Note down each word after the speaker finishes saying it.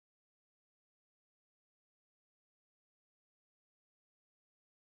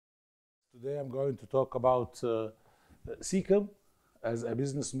Today I'm going to talk about Sekem as a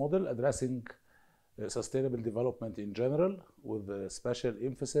business model addressing sustainable development in general, with a special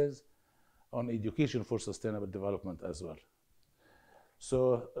emphasis on education for sustainable development as well.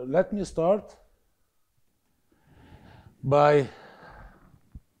 So let me start by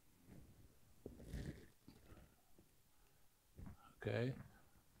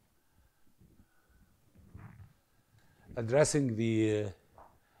addressing the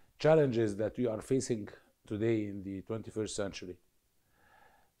challenges that we are facing today in the 21st century.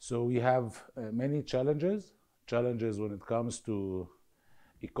 So we have many challenges when it comes to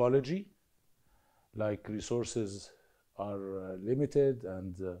ecology, like resources are limited,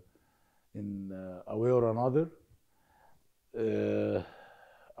 and in a way or another,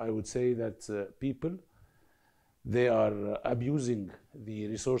 I would say that people, they are abusing the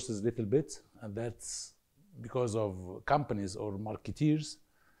resources a little bit, and that's because of companies or marketeers,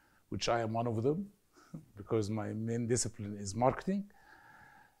 which I am one of them, because my main discipline is marketing.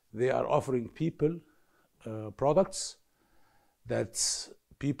 They are offering people products that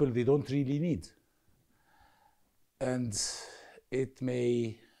people they don't really need. And it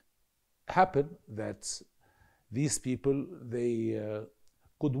may happen that these people, they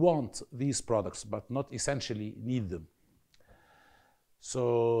could want these products, but not essentially need them.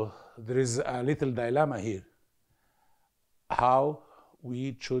 So there is a little dilemma here, how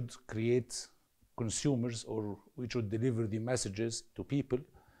we should create consumers, or we should deliver the messages to people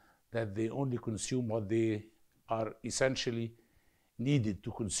that they only consume what they are essentially needed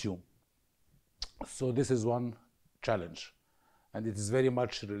to consume. So this is one challenge, and it is very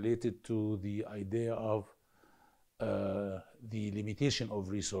much related to the idea of the limitation of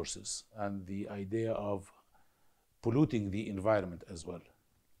resources and the idea of polluting the environment as well.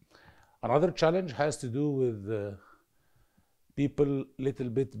 Another challenge has to do with people little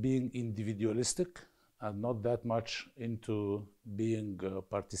bit being individualistic and not that much into being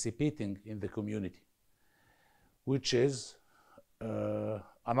participating in the community, which is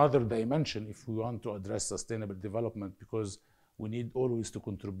another dimension if we want to address sustainable development, because we need always to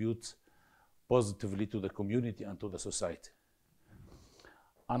contribute positively to the community and to the society.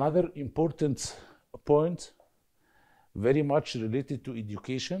 Another important point, very much related to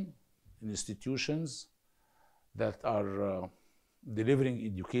education, institutions that are delivering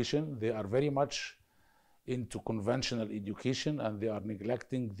education, they are very much into conventional education, and they are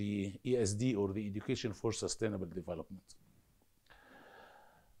neglecting the ESD, or the education for sustainable development.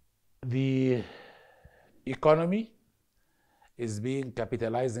 The economy is being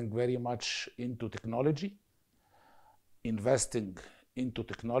capitalizing very much into technology, investing into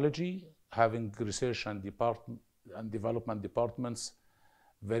technology, having research and development departments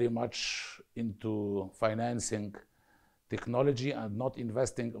very much into financing technology, and not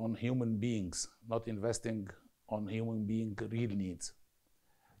investing on human beings, not investing on human being real needs.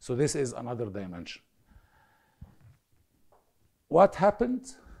 So this is another dimension. What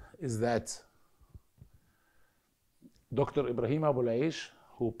happened is that Dr. Ibrahim Abu Laish,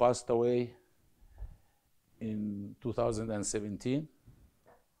 who passed away in 2017,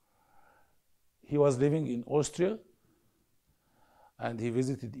 he was living in Austria, and he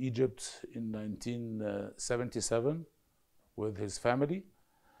visited Egypt in 1977 with his family.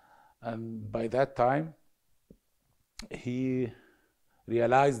 And by that time, he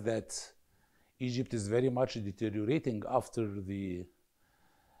realized that Egypt is very much deteriorating after the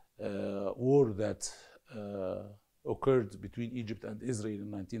war that occurred between Egypt and Israel in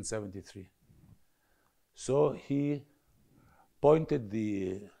 1973. So he pointed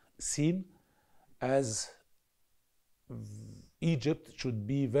the scene as Egypt should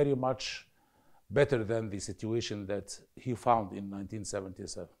be very much better than the situation that he found in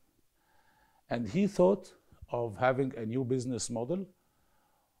 1977. And he thought of having a new business model,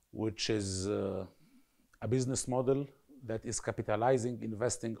 which is a business model that is capitalizing,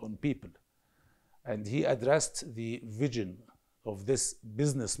 investing on people. And he addressed the vision of this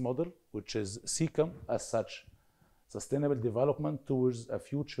business model, which is Sekem as such, sustainable development towards a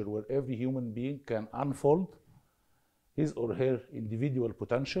future where every human being can unfold his or her individual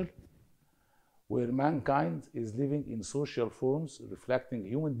potential, where mankind is living in social forms reflecting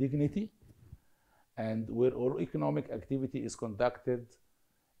human dignity, and where all economic activity is conducted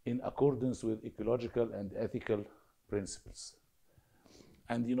in accordance with ecological and ethical principles.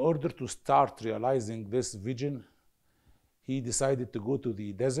 And in order to start realizing this vision, he decided to go to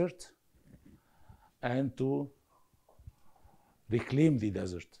the desert and to reclaim the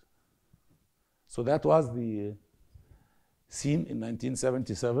desert. So that was the scene in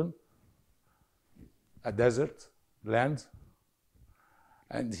 1977, a desert land,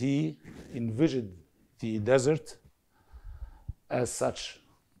 And he envisioned the desert as such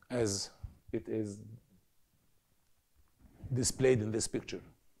as it is displayed in this picture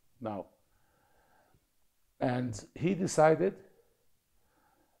now. And he decided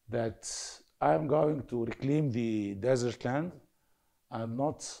that I am going to reclaim the desert land. I'm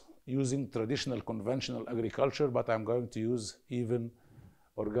not using traditional conventional agriculture, but I'm going to use even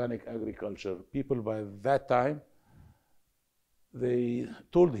organic agriculture. People by that time, they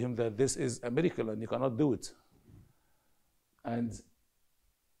told him that this is a miracle and you cannot do it. And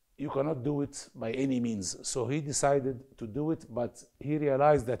you cannot do it by any means. So he decided to do it, but he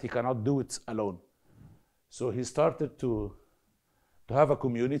realized that he cannot do it alone. So he started to have a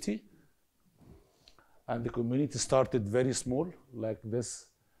community, and the community started very small, like this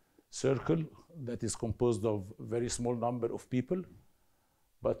circle that is composed of a very small number of people.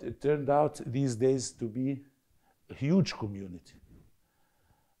 But it turned out these days to be a huge community.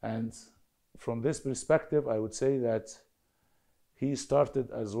 And from this perspective, I would say that he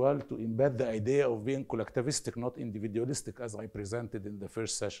started as well to embed the idea of being collectivistic, not individualistic, as I presented in the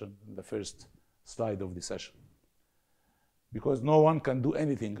first session, in the first slide of the session. Because no one can do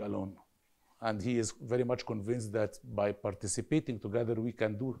anything alone. And he is very much convinced that by participating together, we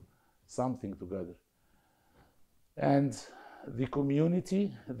can do something together. And the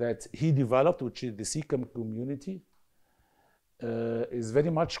community that he developed, which is the Sekem community, is very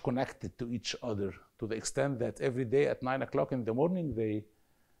much connected to each other, to the extent that every day at 9 o'clock in the morning, they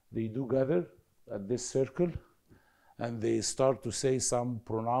do gather at this circle, and they start to say some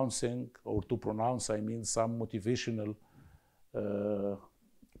pronouncing, or to pronounce, I mean, some motivational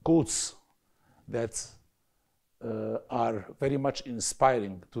quotes that are very much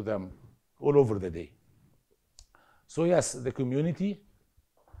inspiring to them all over the day. So yes, the community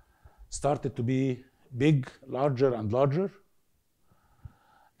started to be big, larger and larger.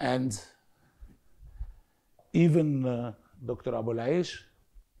 And even Dr. Abul Aish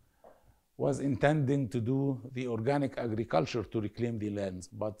was intending to do the organic agriculture to reclaim the lands,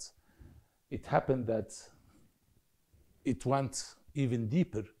 but it happened that it went even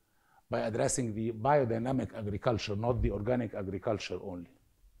deeper by addressing the biodynamic agriculture, not the organic agriculture only.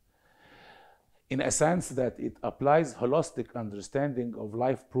 In a sense that it applies holistic understanding of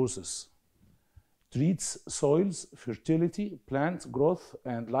life process, treats soils, fertility, plant growth,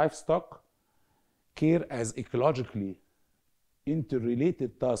 and livestock care as ecologically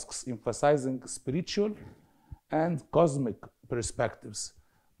interrelated tasks, emphasizing spiritual and cosmic perspectives,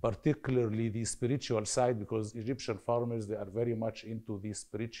 particularly the spiritual side, because Egyptian farmers, they are very much into the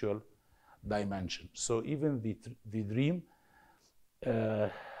spiritual dimension. So even the dream,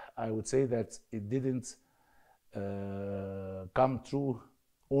 I would say that it didn't come true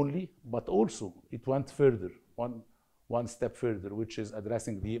only, but also it went further, one step further, which is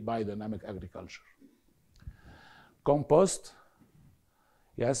addressing the biodynamic agriculture. Compost,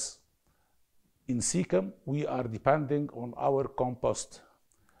 yes, in Sekem, we are depending on our compost.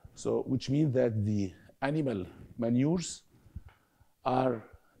 So, which means that the animal manures are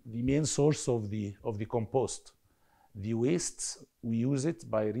the main source of the compost. The wastes, we use it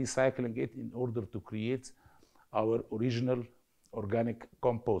by recycling it in order to create our original organic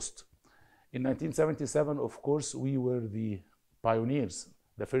compost. In 1977, of course, we were the pioneers,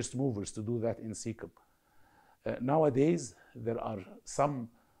 the first movers to do that in Sekem. Nowadays, there are some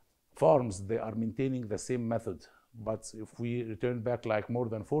farms, they are maintaining the same method. But if we return back like more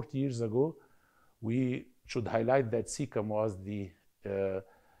than 40 years ago, we should highlight that Sekem was the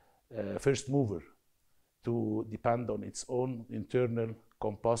first mover to depend on its own internal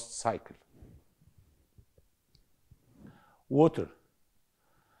compost cycle. Water.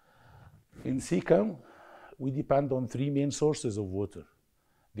 In Sekem, we depend on three main sources of water: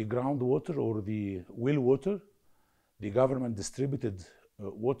 the groundwater or the well water, the government distributed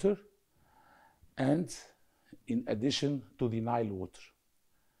water, and in addition to the Nile water.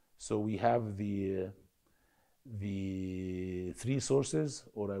 So we have the three sources,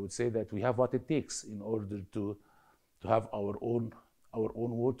 or I would say that we have what it takes in order to have our own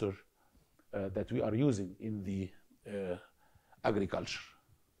water that we are using in the agriculture.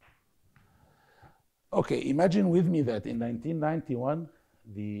 Okay, imagine with me that in 1991,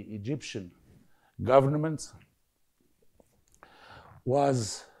 the Egyptian government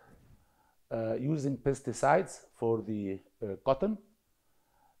was using pesticides for the cotton,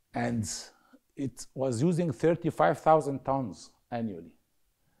 and it was using 35,000 tons annually.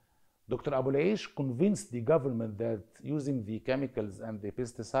 Dr. Abul Aish convinced the government that using the chemicals and the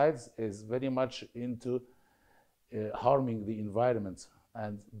pesticides is very much into harming the environment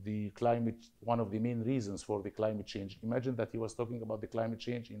and one of the main reasons for the climate change. Imagine that he was talking about the climate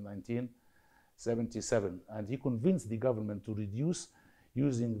change in 1977, and he convinced the government to reduce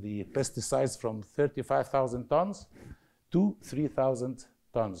using the pesticides from 35,000 tons to 3,000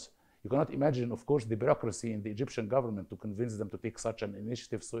 tons. You cannot imagine, of course, the bureaucracy in the Egyptian government to convince them to take such an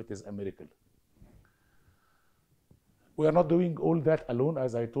initiative, so it is a miracle. We are not doing all that alone,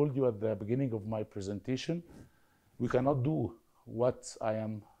 as I told you at the beginning of my presentation. We cannot do what I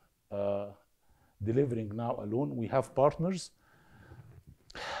am delivering now alone. We have partners,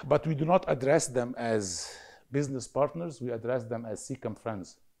 but we do not address them as business partners. We address them as Sekem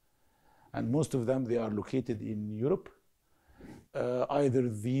friends. And most of them, they are located in Europe. Either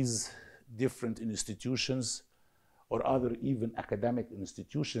these different institutions or other even academic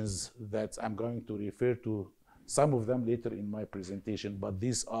institutions that I'm going to refer to some of them later in my presentation, but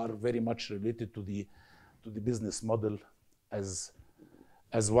these are very much related to the business model as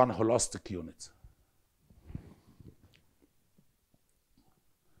one holistic unit.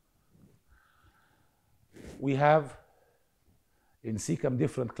 We have in Sekem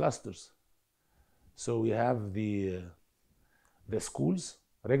different clusters. So we have the schools,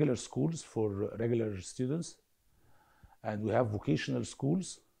 regular schools for regular students, and we have vocational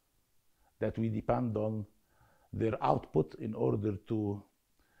schools that we depend on their output in order to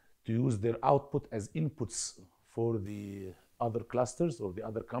use their output as inputs for the other clusters or the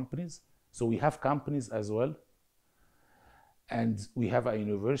other companies. So we have companies as well, and we have a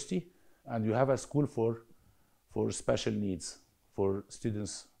university, and you have a school for special needs, for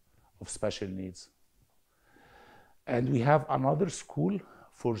students of special needs. And we have another school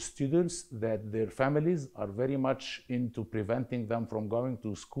for students that their families are very much into preventing them from going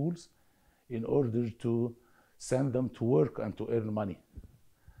to schools in order to send them to work and to earn money.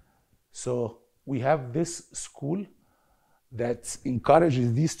 So we have this school that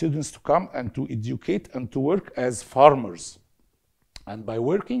encourages these students to come and to educate and to work as farmers. And by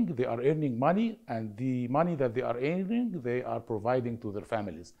working, they are earning money, and the money that they are earning, they are providing to their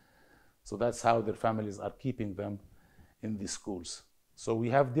families. So that's how their families are keeping them in the schools. So we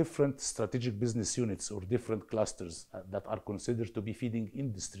have different strategic business units or different clusters that are considered to be feeding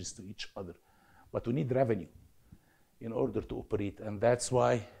industries to each other. But we need revenue in order to operate. And that's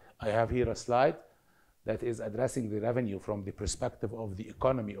why I have here a slide that is addressing the revenue from the perspective of the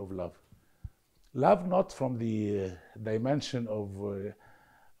economy of love. Love not from the dimension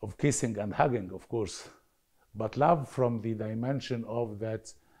of kissing and hugging, of course, but love from the dimension of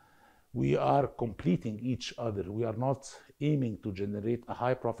that we are completing each other. We are not aiming to generate a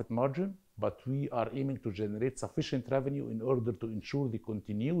high profit margin, but we are aiming to generate sufficient revenue in order to ensure the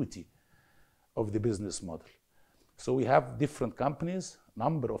continuity of the business model. So we have different companies,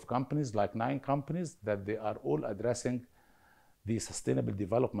 number of companies, like 9 companies, that they are all addressing the sustainable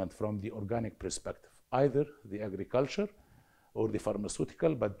development from the organic perspective, either the agriculture or the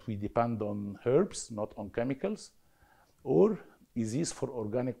pharmaceutical, but we depend on herbs, not on chemicals, or disease for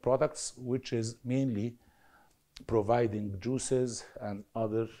organic products, which is mainly providing juices and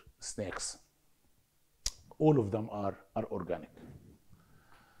other snacks. All of them are organic.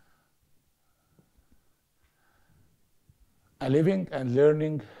 A living and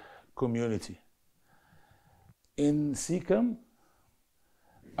learning community. In Sekem,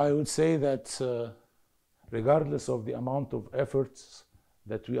 I would say that regardless of the amount of efforts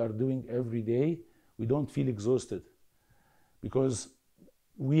that we are doing every day, we don't feel exhausted, because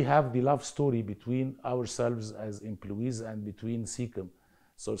we have the love story between ourselves as employees and between Sekem.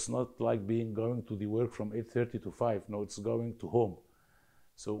 So it's not like going to the work from 8:30 to 5. No, it's going to home.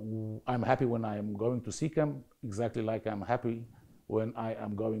 So I'm happy when I am going to Sekem, exactly like I'm happy when I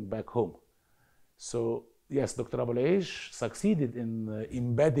am going back home. So yes, Dr. Abou Aish succeeded in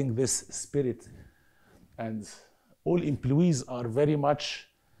embedding this spirit, and all employees are very much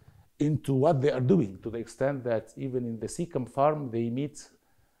into what they are doing, to the extent that even in the Sekem farm, they meet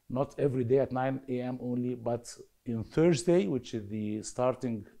not every day at 9 a.m. only, but in Thursday, which is the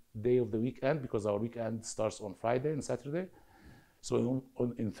starting day of the weekend, because our weekend starts on Friday and Saturday. So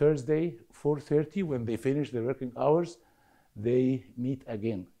in Thursday, 4:30, when they finish their working hours, they meet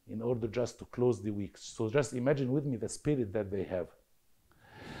again in order just to close the week. So just imagine with me the spirit that they have.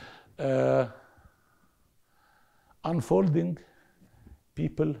 Unfolding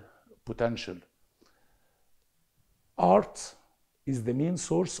people potential. Art is the main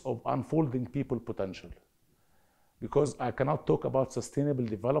source of unfolding people potential, because I cannot talk about sustainable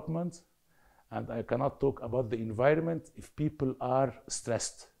development and I cannot talk about the environment if people are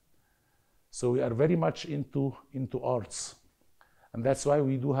stressed. So we are very much into arts. And that's why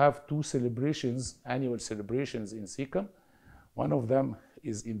we do have 2 celebrations, annual celebrations in Sekem. One of them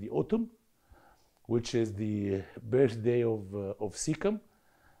is in the autumn, which is the birthday of Sekem,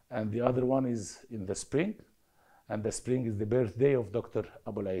 and the other one is in the spring, and the spring is the birthday of Dr.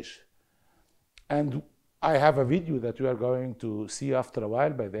 Abulaish. And I have a video that you are going to see after a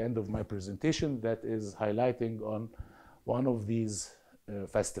while by the end of my presentation that is highlighting on one of these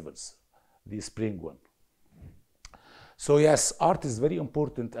festivals, the spring one. So yes, art is very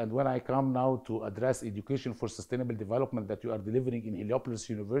important, and when I come now to address education for sustainable development that you are delivering in Heliopolis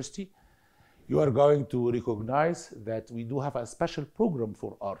University, you are going to recognize that we do have a special program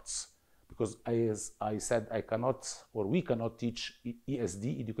for arts, because as I said, I cannot, or we cannot teach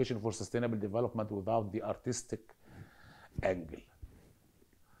ESD, Education for Sustainable Development, without the artistic angle.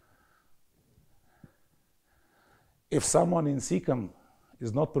 If someone in Sekem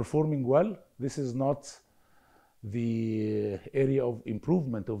is not performing well, this is not the area of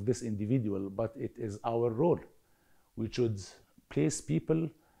improvement of this individual, but it is our role. We should place people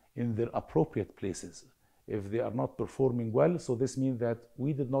in their appropriate places. If they are not performing well, so this means that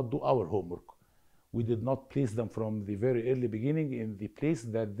we did not do our homework. We did not place them from the very early beginning in the place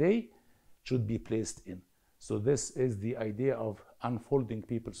that they should be placed in. So this is the idea of unfolding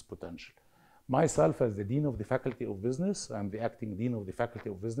people's potential. Myself, as the Dean of the Faculty of Business, I'm the acting Dean of the Faculty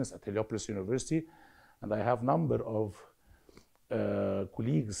of Business at Heliopolis University, and I have a number of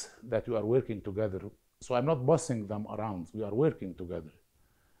colleagues that we are working together. So I'm not bossing them around, we are working together.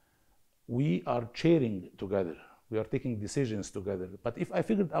 We are chairing together. We are taking decisions together. But if I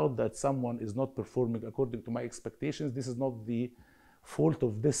figured out that someone is not performing according to my expectations, this is not the fault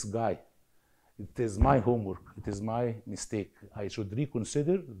of this guy. It is my homework. It is my mistake. I should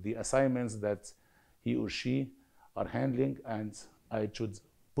reconsider the assignments that he or she are handling, and I should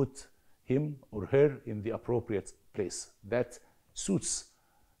put him or her in the appropriate place that suits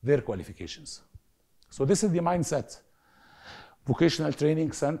their qualifications. So this is the mindset. Vocational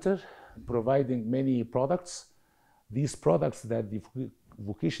Training Center, providing many products. These products that the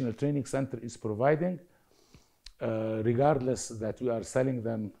Vocational Training Center is providing, regardless that we are selling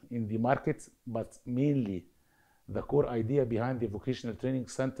them in the market, but mainly the core idea behind the Vocational Training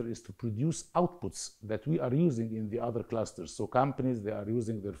Center is to produce outputs that we are using in the other clusters. So companies, they are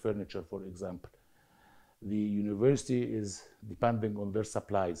using their furniture, for example. The university is depending on their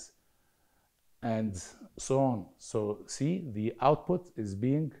supplies, and so on. So see, the output is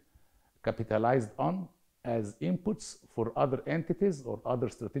being capitalized on as inputs for other entities or other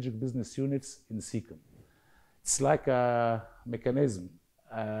strategic business units in Sekem. It's like a mechanism,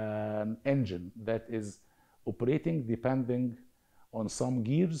 an engine that is operating depending on some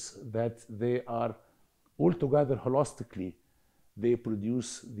gears that they are all together holistically, they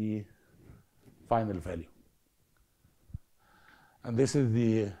produce the final value. And this is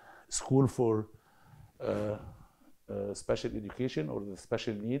the School for Special Education, or the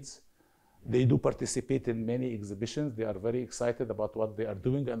special needs. They do participate in many exhibitions. They are very excited about what they are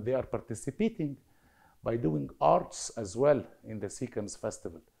doing, and they are participating by doing arts as well in the Sekem's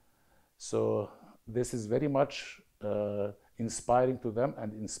festival. So this is very much inspiring to them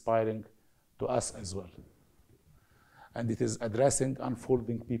and inspiring to us as well. And it is addressing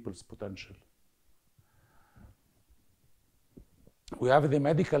unfolding people's potential. We have the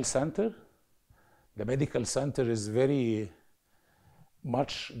medical center. The medical center is very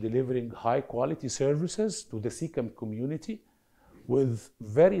much delivering high quality services to the Sekem community with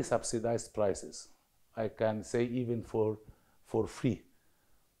very subsidized prices. I can say even for free,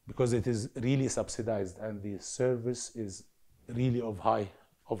 because it is really subsidized and the service is really of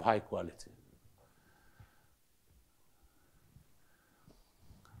high quality.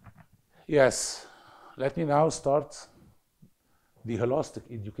 Yes, let me now start the holistic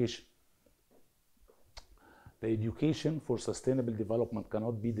education. The education for sustainable development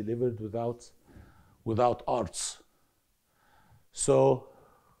cannot be delivered without arts. So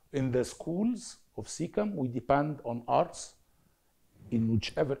in the schools of Sekem, we depend on arts in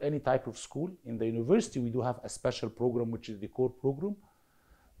whichever any type of school. In the university, we do have a special program, which is the CAWR program,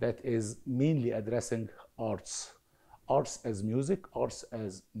 that is mainly addressing arts. Arts as music, arts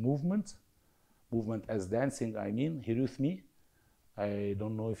as movement as dancing, I mean, eurythmy. I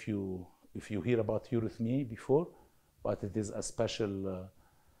don't know if you hear about eurythmy before, but it is a special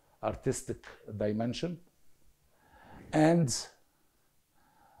artistic dimension. And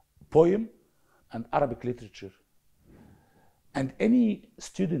poem and Arabic literature. And any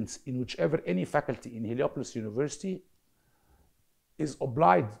students in whichever any faculty in Heliopolis University is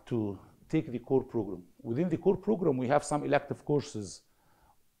obliged to take the CAWR program. Within the CAWR program, we have some elective courses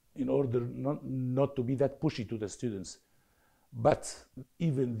in order not to be that pushy to the students. But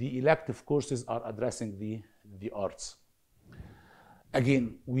even the elective courses are addressing the arts.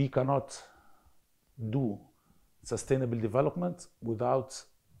 Again, we cannot do sustainable development without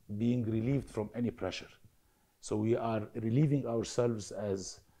being relieved from any pressure. So we are relieving ourselves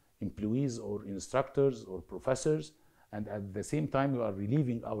as employees or instructors or professors, and at the same time, we are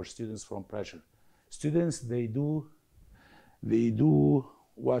relieving our students from pressure. Students, they do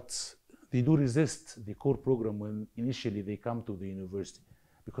resist the core program when initially they come to the university,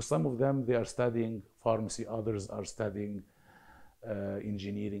 because some of them, they are studying pharmacy, others are studying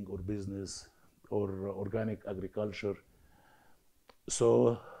engineering or business or organic agriculture.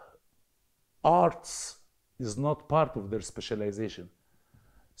 So arts is not part of their specialization.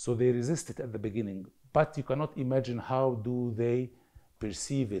 So they resist it at the beginning, but you cannot imagine how do they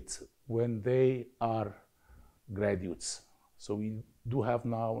perceive it when they are graduates. So we do have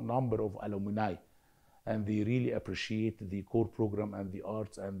now a number of alumni, and they really appreciate the core program and the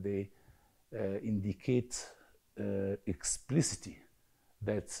arts, and they indicate explicitly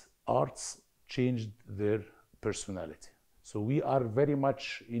that arts changed their personality. So we are very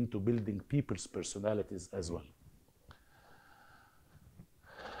much into building people's personalities as well.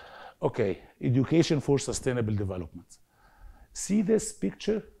 Okay, education for sustainable development. See this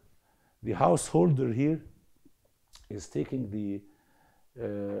picture? The householder here is taking the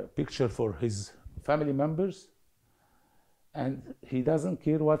picture for his family members, and he doesn't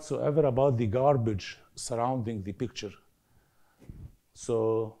care whatsoever about the garbage surrounding the picture.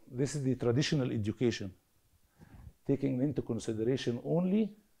 So this is the traditional education, taking into consideration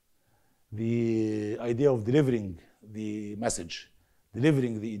only the idea of delivering the message,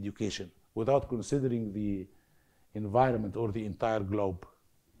 delivering the education, without considering the environment or the entire globe.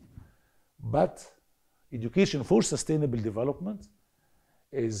 But education for sustainable development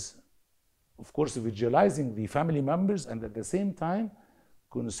is, of course, visualizing the family members, and at the same time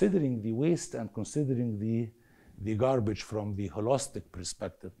considering the waste and considering the garbage from the holistic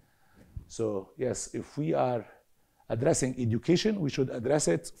perspective. So yes, if we are addressing education, we should address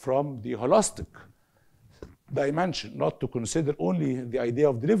it from the holistic dimension, not to consider only the idea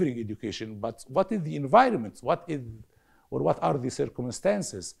of delivering education, but what is the environment, what are the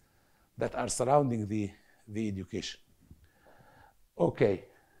circumstances that are surrounding the education. Okay.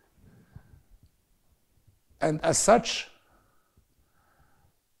 And as such,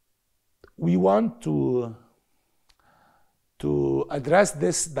 we want to address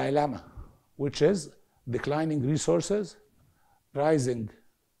this dilemma, which is declining resources, rising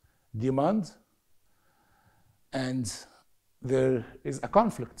demand, and there is a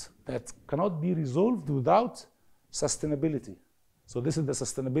conflict that cannot be resolved without sustainability. So this is the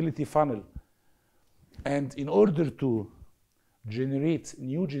sustainability funnel. And in order to generate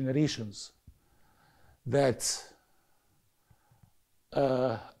new generations that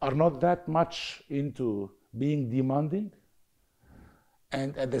are not that much into being demanding,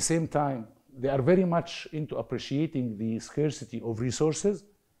 and at the same time, they are very much into appreciating the scarcity of resources,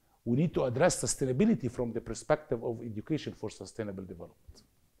 we need to address sustainability from the perspective of education for sustainable development.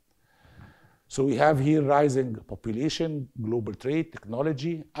 So we have here rising population, global trade,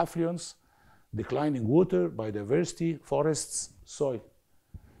 technology, affluence, declining water, biodiversity, forests, soil.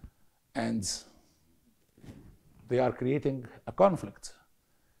 And they are creating a conflict.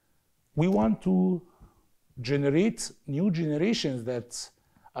 We want to generate new generations that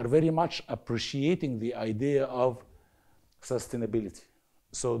are very much appreciating the idea of sustainability.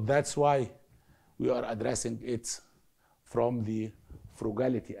 So that's why we are addressing it from the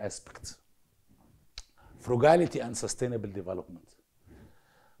frugality aspect. Frugality and sustainable development,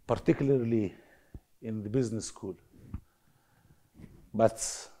 particularly in the business school.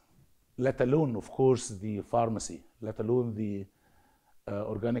 But let alone, of course, the pharmacy, let alone the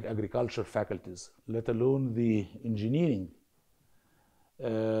organic agriculture faculties, let alone the engineering.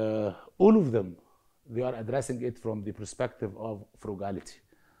 All of them, they are addressing it from the perspective of frugality.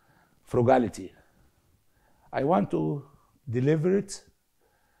 Frugality. I want to deliver it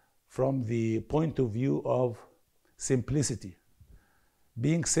from the point of view of simplicity.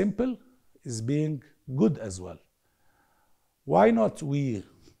 Being simple is being good as well. Why not we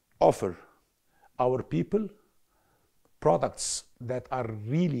offer our people products that are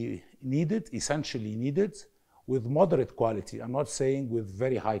really needed, essentially needed, with moderate quality. I'm not saying with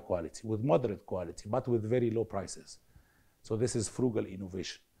very high quality, with moderate quality, but with very low prices. So this is frugal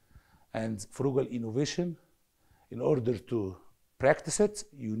innovation. And frugal innovation, in order to practice it,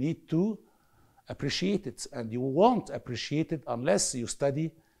 you need to appreciate it. And you won't appreciate it unless you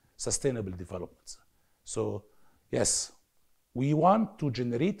study sustainable development. So yes, we want to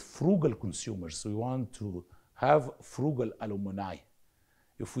generate frugal consumers. We want to have frugal alumni.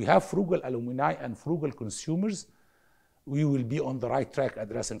 If we have frugal alumni and frugal consumers, we will be on the right track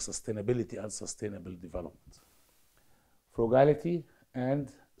addressing sustainability and sustainable development. Frugality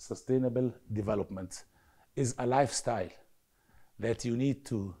and sustainable development is a lifestyle that you need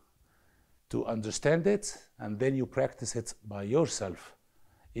to understand it, and then you practice it by yourself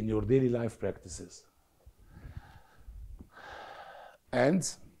in your daily life practices. And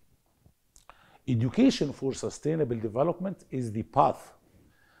education for sustainable development is the path.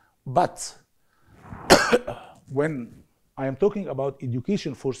 But when I am talking about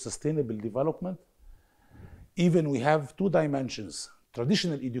education for sustainable development, even we have two dimensions: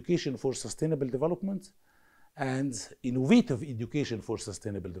 traditional education for sustainable development and innovative education for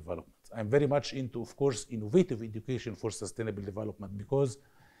sustainable development. I'm very much into, of course, innovative education for sustainable development because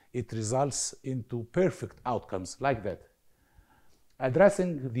it results into perfect outcomes like that.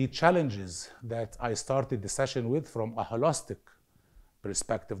 Addressing the challenges that I started the session with from a holistic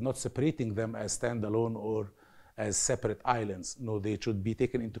perspective, not separating them as standalone or as separate islands. No, they should be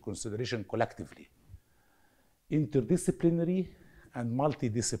taken into consideration collectively. Interdisciplinary and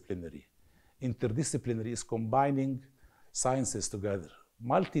multidisciplinary. Interdisciplinary is combining sciences together.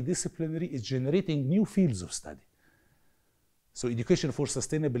 Multidisciplinary is generating new fields of study. So education for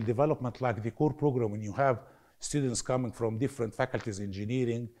sustainable development, like the CAWR program, when you have students coming from different faculties,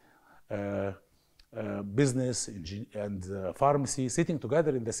 engineering, business, and pharmacy, sitting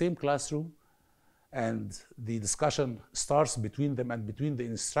together in the same classroom, and the discussion starts between them and between the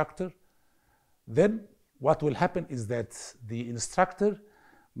instructor, then what will happen is that the instructor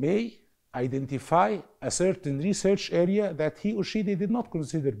may identify a certain research area that he or she did not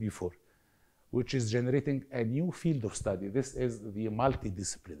consider before, which is generating a new field of study. This is the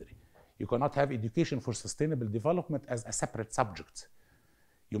multidisciplinary. You cannot have education for sustainable development as a separate subject.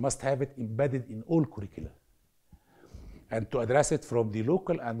 You must have it embedded in all curricula. And to address it from the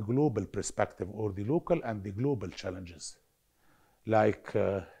local and global perspective, or the local and the global challenges. Like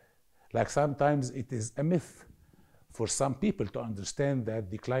sometimes it is a myth for some people to understand that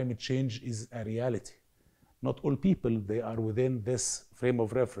the climate change is a reality. Not all people, they are within this frame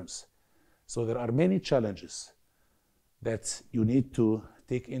of reference. So there are many challenges that you need to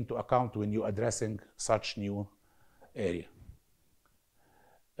take into account when you're addressing such new area.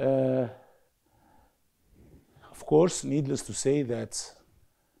 Of course, needless to say that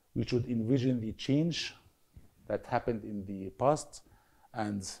we should envision the change that happened in the past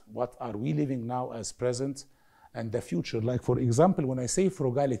and what are we living now as present and the future. Like, for example, when I say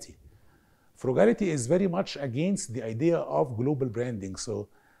frugality, frugality is very much against the idea of global branding. So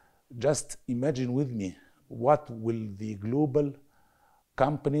just imagine with me, what will the global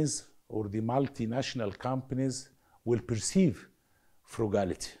companies or the multinational companies will perceive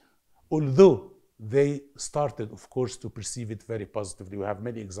frugality? Although they started, of course, to perceive it very positively. We have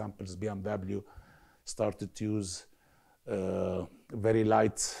many examples. BMW started to use very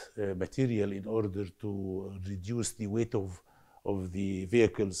light material in order to reduce the weight of the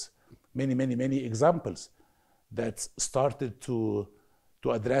vehicles. Many examples that started to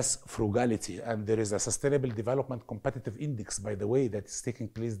address frugality. And there is a Sustainable Development Competitive Index, by the way, that is taking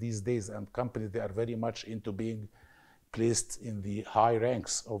place these days, and companies, they are very much into being placed in the high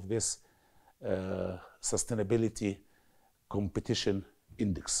ranks of this sustainability competition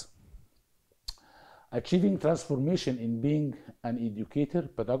index. Achieving transformation in being an educator,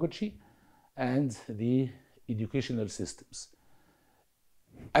 pedagogy, and the educational systems.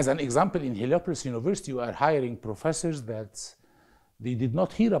 As an example, in Heliopolis University, you are hiring professors that they did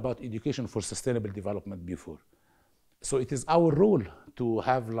not hear about education for sustainable development before. So it is our role to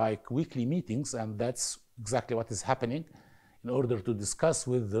have like weekly meetings, and that's exactly what is happening, in order to discuss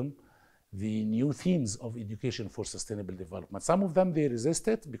with them the new themes of education for sustainable development. Some of them, they resist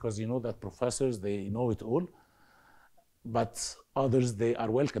it because you know that professors, they know it all, but others, they are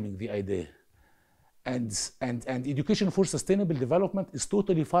welcoming the idea. And education for sustainable development is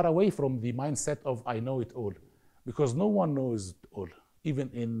totally far away from the mindset of I know it all, because no one knows it all, even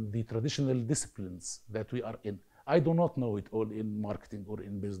in the traditional disciplines that we are in. I do not know it all in marketing or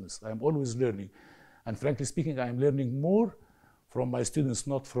in business. I'm always learning. And frankly speaking, I'm learning more from my students,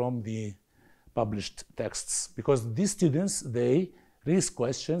 not from the published texts, because these students, they raise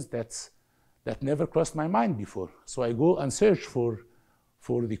questions that never crossed my mind before. So I go and search for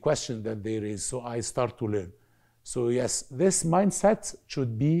the question that they raise, so I start to learn. So yes, this mindset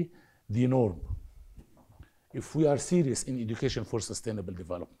should be the norm if we are serious in education for sustainable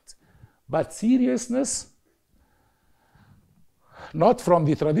development. But seriousness, not from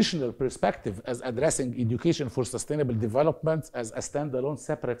the traditional perspective as addressing education for sustainable development as a standalone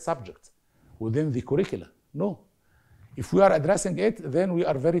separate subject within the curricula. No. If we are addressing it, then we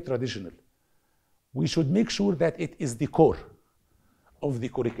are very traditional. we should make sure that it is the core of the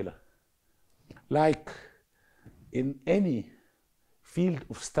curricula. Like in any field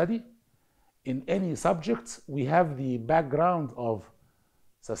of study, in any subject, we have the background of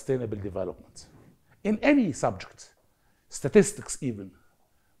sustainable development. In any subject, statistics even.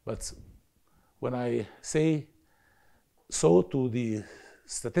 But when I say so to the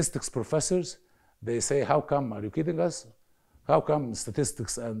statistics professors, they say, how come, are you kidding us? How come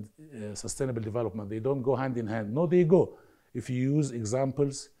statistics and sustainable development, they don't go hand in hand? No, they go. If you use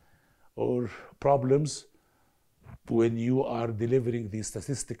examples or problems when you are delivering the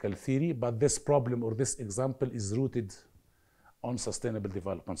statistical theory, but this problem or this example is rooted on sustainable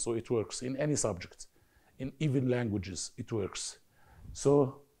development. So it works in any subject, in even languages, it works.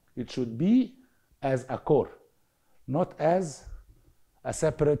 So it should be as a core, not as a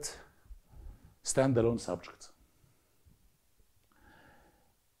separate standalone subject.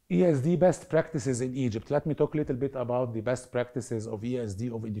 ESD best practices in Egypt. Let me talk a little bit about the best practices of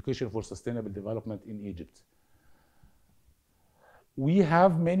ESD, of Education for Sustainable Development in Egypt. We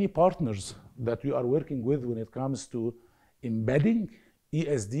have many partners that we are working with when it comes to embedding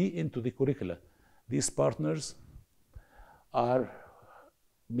ESD into the curricula. These partners are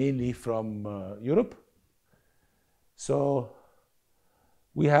mainly from Europe. So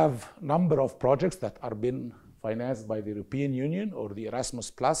we have a number of projects that are being financed by the European Union or the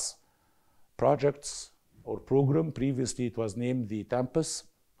Erasmus Plus projects or program. Previously it was named the Tempus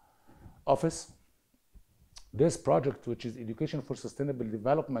Office. This project, which is Education for Sustainable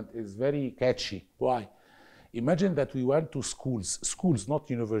Development, is very catchy. Why? Imagine that we went to schools, not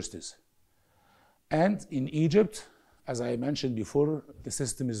universities. And in Egypt, as I mentioned before, the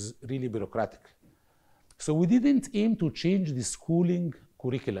system is really bureaucratic. So we didn't aim to change the schooling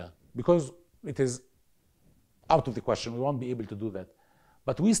curricula because it is out of the question. We won't be able to do that.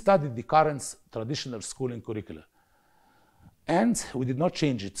 But we studied the current traditional schooling curricula. And we did not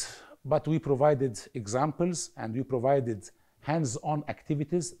change it, but we provided examples and we provided hands-on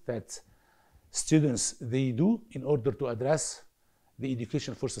activities that students, they do in order to address the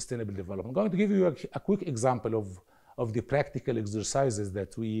education for sustainable development. I'm going to give you a quick example of the practical exercises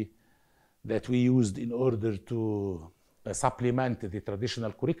that we used in order to supplement the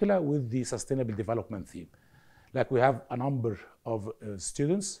traditional curricula with the sustainable development theme. Like we have a number of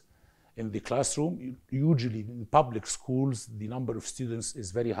students in the classroom. Usually in public schools, the number of students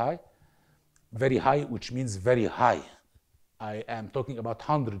is very high, which means very high. I am talking about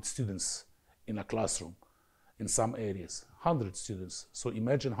 100 students in a classroom in some areas, 100 students. So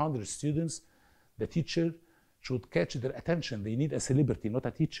imagine 100 students, the teacher should catch their attention. They need a celebrity, not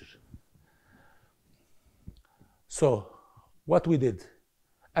a teacher. So what we did,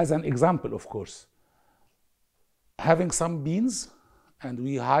 as an example, of course, having some beans, and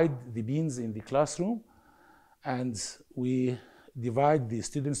we hide the beans in the classroom, and we divide the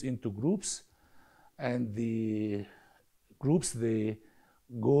students into groups, and the groups, they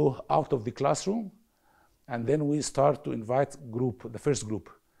go out of the classroom, and then we start to invite the first group.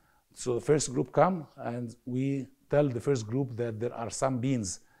 So the first group come, and we tell the first group that there are some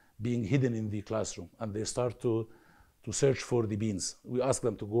beans being hidden in the classroom, and they start to search for the beans. We ask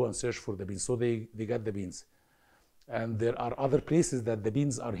them to go and search for the beans, so they get the beans. And there are other places that the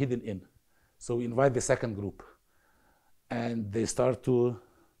beans are hidden in. So we invite the second group, and they start to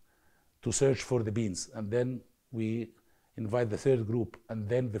search for the beans. And then we invite the third group, and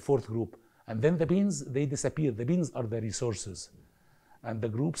then the fourth group. And then the beans, they disappear. The beans are the resources, and the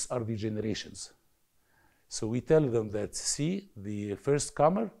groups are the generations. So we tell them that, see, the first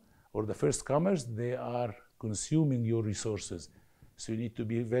comer or the first comers, they are consuming your resources. So you need to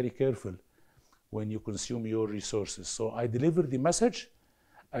be very careful when you consume your resources. So I delivered the message.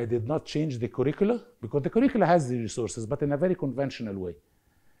 I did not change the curricula, because the curricula has the resources, but in a very conventional way.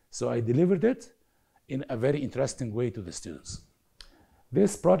 So I delivered it in a very interesting way to the students.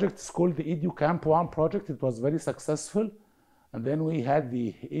 This project is called the EduCamp 1 project. It was very successful. And then we had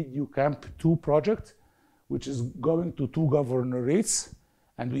the EduCamp 2 project, which is going to 2 governorates.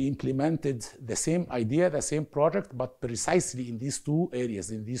 And we implemented the same idea, the same project, but precisely in these 2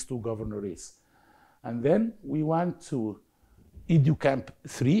 areas, in these 2 governorates. And then we went to EduCamp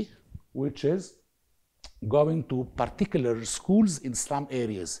 3, which is going to particular schools in slum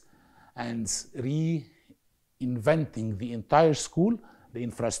areas and reinventing the entire school, the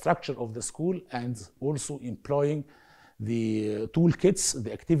infrastructure of the school, and also employing the toolkits,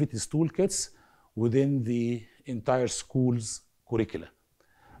 the activities toolkits within the entire school's curricula.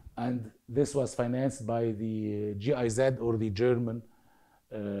 And this was financed by the GIZ, or the German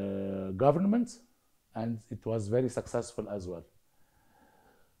government, and it was very successful as well.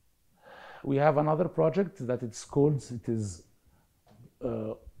 we have another project that it's called, it is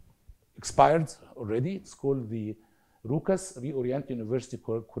expired already. It's called the RUCAS, Reorient University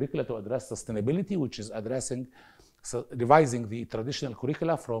Curricula to Address Sustainability, which is addressing, revising the traditional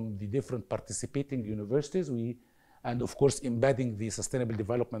curricula from the different participating universities, and of course embedding the sustainable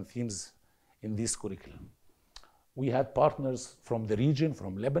development themes in this curriculum. We had partners from the region,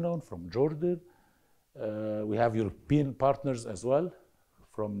 from Lebanon, from Jordan. We have European partners as well,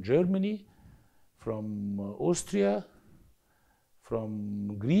 from Germany, from Austria,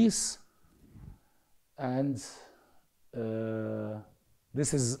 from Greece, and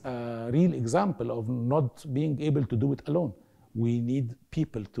this is a real example of not being able to do it alone. We need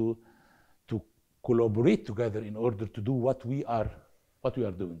people to collaborate together in order to do what we are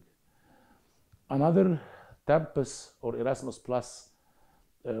doing. Another campus or Erasmus Plus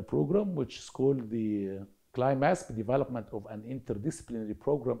program, which is called the CLIMASP, Development of an Interdisciplinary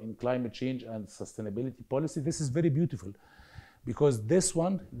Program in Climate Change and Sustainability Policy. This is very beautiful because this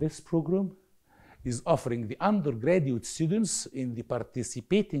program is offering the undergraduate students in the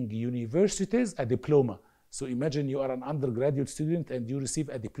participating universities a diploma. So imagine you are an undergraduate student and you receive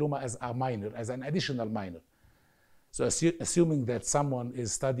a diploma as a minor, as an additional minor. So assuming that someone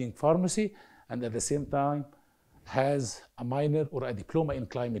is studying pharmacy and at the same time has a minor or a diploma in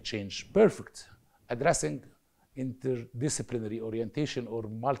climate change, perfect. Addressing interdisciplinary orientation or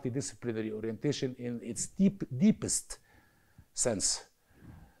multidisciplinary orientation in its deepest sense.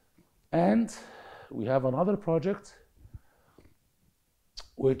 And we have another project,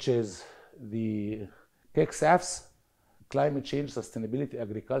 which is the CAWR's Climate Change, Sustainability,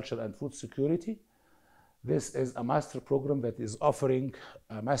 Agriculture, and Food Security. This is a master program that is offering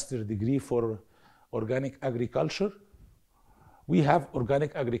a master degree for organic agriculture. We have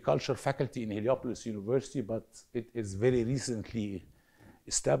organic agriculture faculty in Heliopolis University, but it is very recently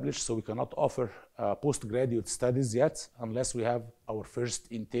established, so we cannot offer postgraduate studies yet unless we have our first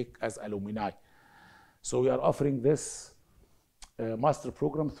intake as alumni. So we are offering this master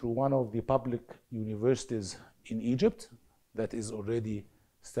program through one of the public universities in Egypt that is already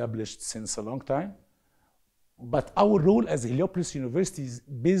established since a long time. But our role as Heliopolis University,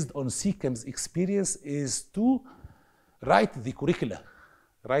 based on Sekem's experience, is to write the curricula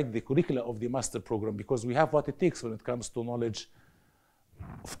of the master program, because we have what it takes when it comes to knowledge,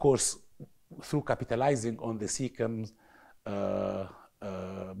 of course, through capitalizing on the Sekem's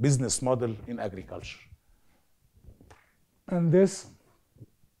business model in agriculture. And this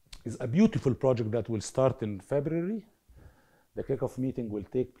is a beautiful project that will start in February. The kickoff meeting will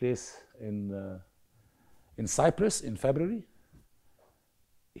take place in Cyprus in February.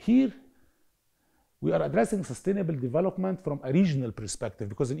 Here, we are addressing sustainable development from a regional perspective,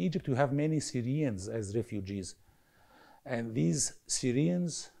 because in Egypt you have many Syrians as refugees. And these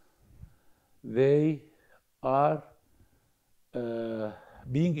Syrians, they are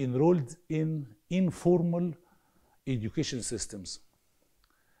being enrolled in informal education systems.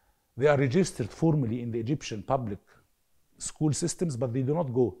 They are registered formally in the Egyptian public school systems, but they do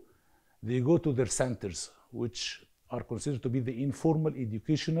not go. They go to their centers, which are considered to be the informal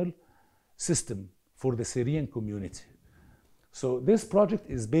educational system for the Syrian community. So this project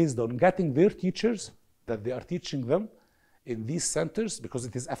is based on getting their teachers that they are teaching them in these centers, because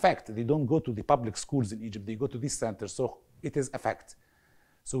it is a fact. They don't go to the public schools in Egypt, they go to these centers, so it is a fact.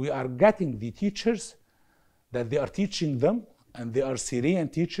 So we are getting the teachers that they are teaching them, and they are Syrian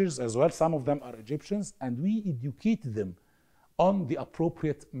teachers as well, some of them are Egyptians, and we educate them on the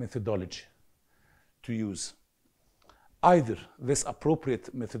appropriate methodology to use. Either this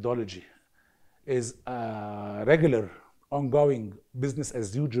appropriate methodology is a regular, ongoing, business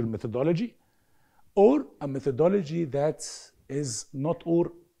as usual methodology, or a methodology that is not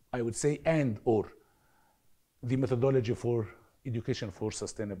or, I would say, and or, the methodology for education for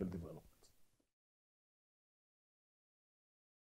sustainable development.